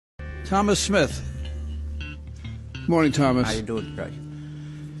Thomas Smith. Good morning, Thomas. How you doing, Judge?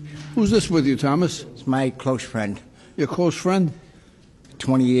 Who's this with you, Thomas? It's my close friend. Your close friend?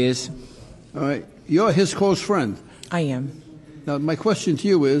 20 years. All right. You're his close friend. I am. Now, my question to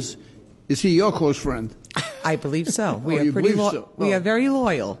you is he your close friend? I believe so. We you are pretty believe so? We Oh. are very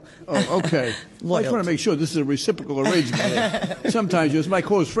loyal. Oh, okay. Well, I just want to make sure this is a reciprocal arrangement here. Sometimes it's my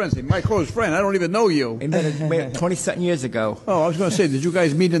close friend. Say, my close friend, I don't even know you. We met 20-something years ago. Oh, I was going to say, did you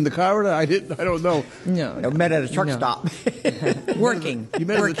guys meet in the corridor? I don't know. No. We met at a truck stop. Working. You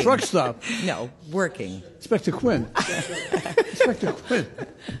met at the truck stop. No, working. Inspector Quinn. Inspector Quinn.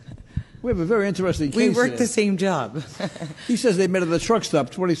 We have a very interesting case We work here. the same job. He says they met at the truck stop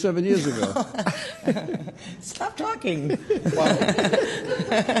 27 years ago. Stop talking.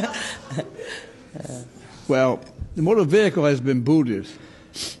 Well, the motor vehicle has been booted,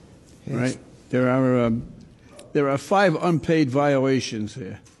 right? There are 5 unpaid violations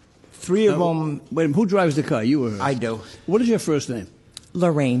here. 3 of them, Wait a minute, who drives the car? You or her? I do. What is your first name?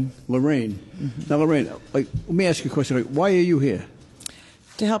 Lorraine. Lorraine. Now, Lorraine, let me ask you a question. Why are you here?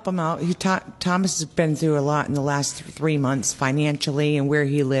 To help him out, Thomas has been through a lot in the last 3 months financially and where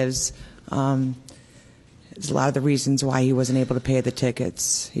he lives. There's a lot of the reasons why he wasn't able to pay the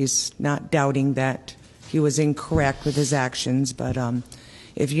tickets. He's not doubting that he was incorrect with his actions, but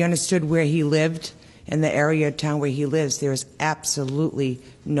if you understood where he lived in the area of town where he lives, there is absolutely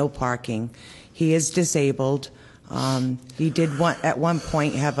no parking. He is disabled. He did at one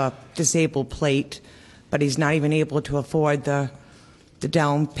point have a disabled plate, but he's not even able to afford the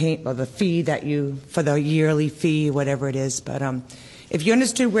down payment or the fee for the yearly fee, whatever it is. But if you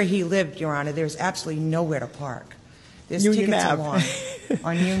understood where he lived, Your Honor, there's absolutely nowhere to park. There's Union tickets Ave. along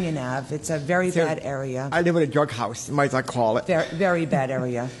on Union Ave. It's a very bad area. I live in a drug house, you might as well call it. Very, very bad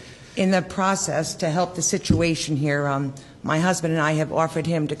area. In the process, to help the situation here, my husband and I have offered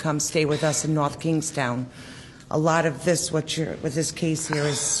him to come stay with us in North Kingstown. A lot of this, with this case here,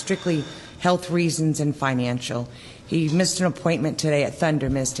 is strictly health reasons and financial. He missed an appointment today at Thunder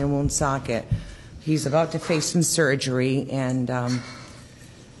Mist in Woonsocket. He's about to face some surgery, and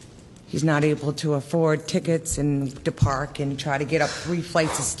he's not able to afford tickets and to park and try to get up 3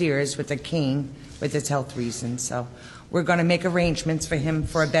 flights of stairs with a cane with his health reasons. So we're going to make arrangements for him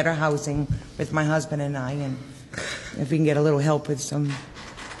for a better housing with my husband and I, and if we can get a little help with some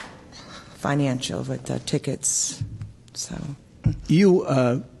financial with the tickets. So You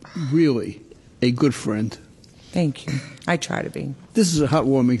are really a good friend. thank you. I try to be. This is a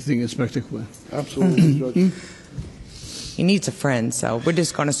heartwarming thing, Inspector Quinn. Absolutely, Judge. He needs a friend, so we're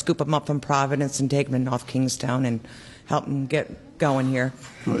just going to scoop him up from Providence and take him to North Kingstown and help him get going here.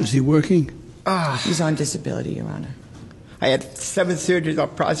 Oh, is he working? He's on disability, Your Honor. I had 7 surgeries on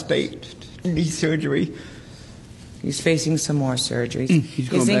prostate, knee surgery. He's facing some more surgeries. He's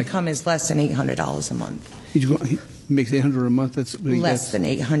going His back. income is less than $800 a month. He makes $800 a month. That's what he Less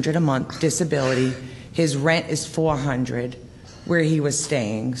gets. than $800 a month, disability. His rent is $400 where he was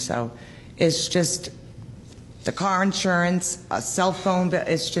staying. So it's just the car insurance, a cell phone bill,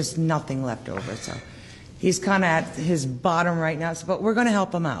 it's just nothing left over. So he's kind of at his bottom right now. So, but we're going to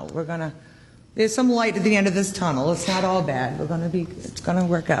help him out. There's some light at the end of this tunnel. It's not all bad. It's going to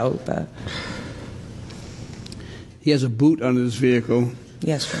work out. But He has a boot on his vehicle,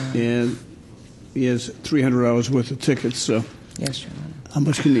 yes, Your Honor. and he has $300 worth of tickets. So Yes, Your Honor. how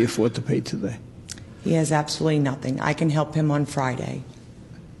much can he afford to pay today? He has absolutely nothing. I can help him on Friday.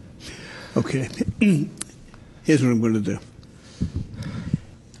 Okay. Here's what I'm going to do.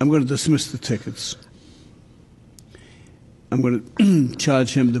 I'm going to dismiss the tickets. I'm going to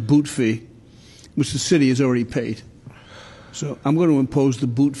charge him the boot fee, which the city has already paid. So I'm going to impose the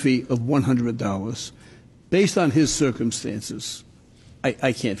boot fee of $100. Based on his circumstances,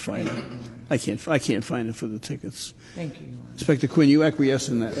 I can't fine him. I can't fine him for the tickets. Thank you, Your Honor. Inspector Quinn, you acquiesce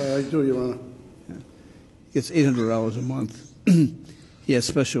in that? I do, Your Honor. He gets $800 a month. He has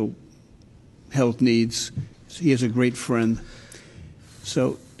special health needs. He has a great friend.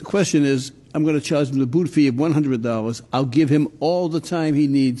 So the question is, I'm going to charge him the boot fee of $100. I'll give him all the time he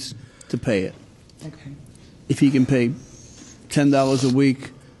needs to pay it. Okay. If he can pay $10 a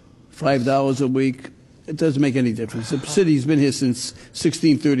week, $5 a week, it doesn't make any difference. The city's been here since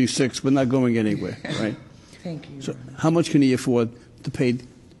 1636. We're not going anywhere, right? Thank you. So how much can he afford to pay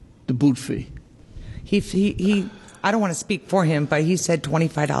the boot fee? He I don't want to speak for him, but he said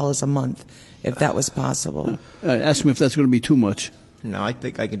 $25 a month, if that was possible. Ask him if that's going to be too much. No, I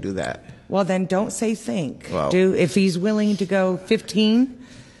think I can do that. Well, then don't say think. Well- If he's willing to go 15,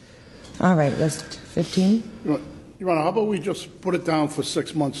 all right, let's 15. Your Honor, how about we just put it down for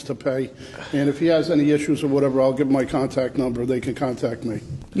 6 months to pay, and if he has any issues or whatever, I'll give him my contact number. They can contact me.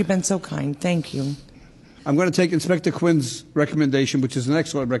 You've been so kind. Thank you. I'm going to take Inspector Quinn's recommendation, which is an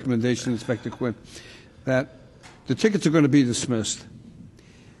excellent recommendation, Inspector Quinn, that the tickets are going to be dismissed.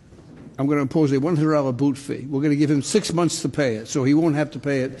 I'm going to impose a $100 boot fee. We're going to give him 6 months to pay it, so he won't have to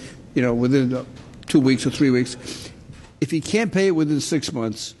pay it, within 2 weeks or 3 weeks. If he can't pay it within 6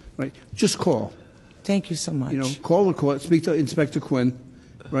 months, right, just call. Thank you so much. Call the court, speak to Inspector Quinn,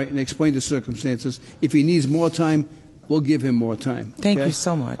 right, and explain the circumstances. If he needs more time, we'll give him more time. Thank okay? you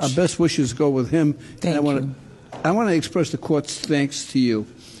so much. Our best wishes go with him. Thank and I want to express the court's thanks to you.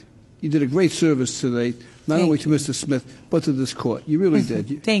 You did a great service today, not only to Mr. Smith, but to this court. You really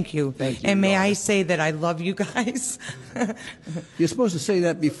did. Thank you. Thank you. And may I say that I love you guys? You're supposed to say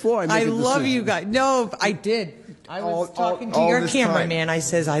that before I make a decision. I love you guys. No, I did. I was talking to all your this cameraman. I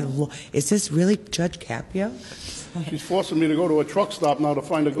says, is this really Judge Capio? She's forcing me to go to a truck stop now to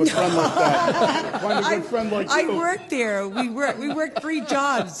find a good friend like that. Find a good friend like I you. worked there. We worked 3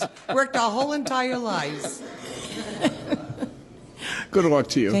 jobs. Worked our whole entire lives. Good luck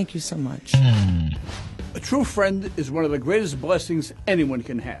to you. Thank you so much. A true friend is one of the greatest blessings anyone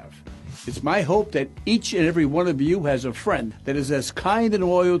can have. It's my hope that each and every one of you has a friend that is as kind and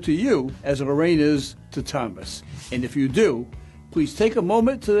loyal to you as Lorraine is to Thomas. And if you do, please take a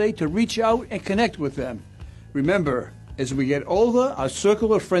moment today to reach out and connect with them. Remember, as we get older, our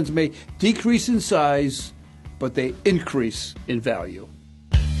circle of friends may decrease in size, but they increase in value.